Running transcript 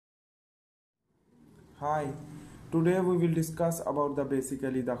Hi, today we will discuss about the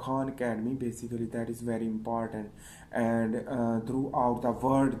basically the Khan Academy. Basically, that is very important, and throughout the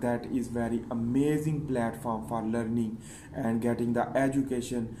world, that is very amazing platform for learning and getting the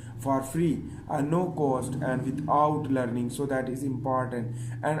education for free, no cost and without learning. So that is important,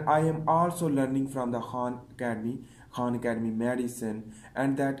 and I am also learning from the Khan Academy Medicine,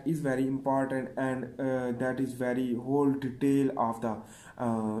 and that is very important, and that is very whole detail of the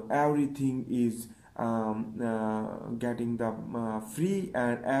everything is getting the free,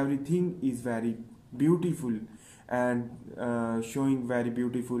 and everything is very beautiful and showing very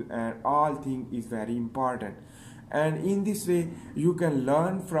beautiful, and all thing is very important. And in this way you can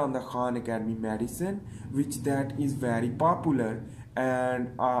learn from the Khan Academy Medicine, which that is very popular,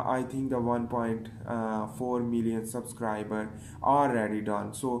 and I think the 1.4 million subscriber already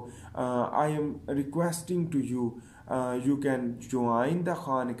done. So I am requesting to you, you can join the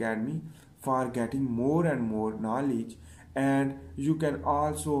Khan Academy for getting more and more knowledge, and you can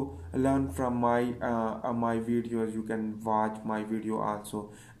also learn from my videos. You can watch my video also,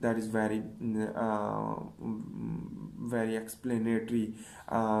 that is very very explanatory,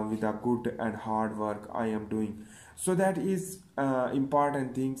 with a good and hard work I am doing. So that is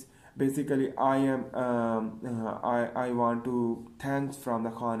important things. Basically I am I want to thanks from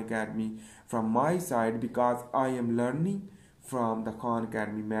the Khan Academy from my side, because I am learning from the Khan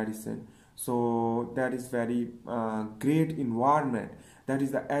Academy Medicine. So that is very great environment, that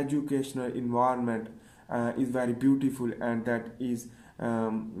is the educational environment is very beautiful, and that is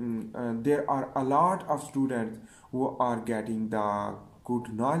there are a lot of students who are getting the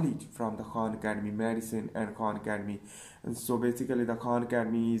good knowledge from the Khan Academy Medicine and Khan Academy. And so basically the Khan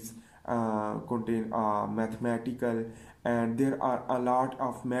Academy is contain mathematical, and there are a lot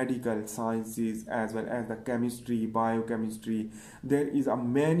of medical sciences as well as the chemistry, biochemistry. There is a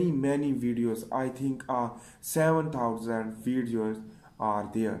many videos. I think 7,000 videos are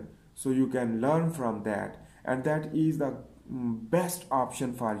there, so you can learn from that, and that is the best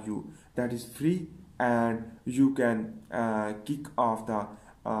option for you. That is free, and you can kick off the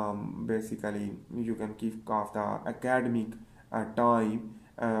basically you can kick off the academic time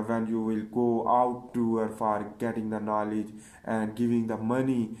when you will go out tour for getting the knowledge and giving the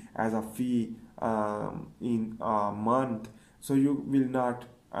money as a fee in a month. So you will not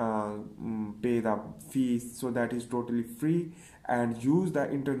pay the fees, so that is totally free, and use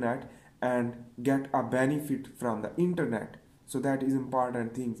the internet and get a benefit from the internet. So that is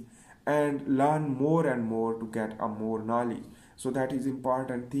important things, and learn more and more to get a more knowledge. So that is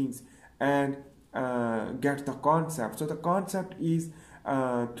important things, and get the concept. So the concept is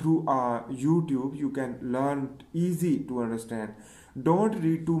through YouTube you can learn easy to understand. Don't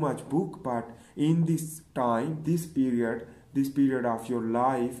read too much book, but in this time, this period of your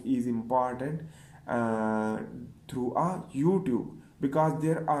life is important through YouTube, because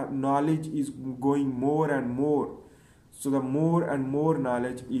there are knowledge is going more and more. So the more and more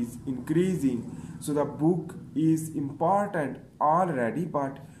knowledge is increasing. So the book is important already,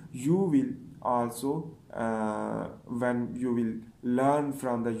 but you will also when you will learn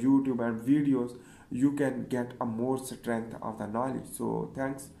from the YouTube and videos, you can get a more strength of the knowledge. So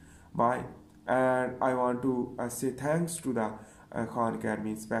thanks, bye. And I want to say thanks to the Khan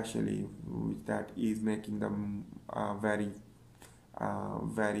Academy especially, which that is making them very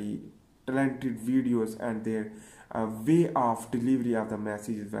talented videos, and their way of delivery of the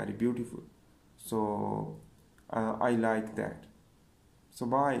message is very beautiful. So I like that. So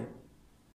bye.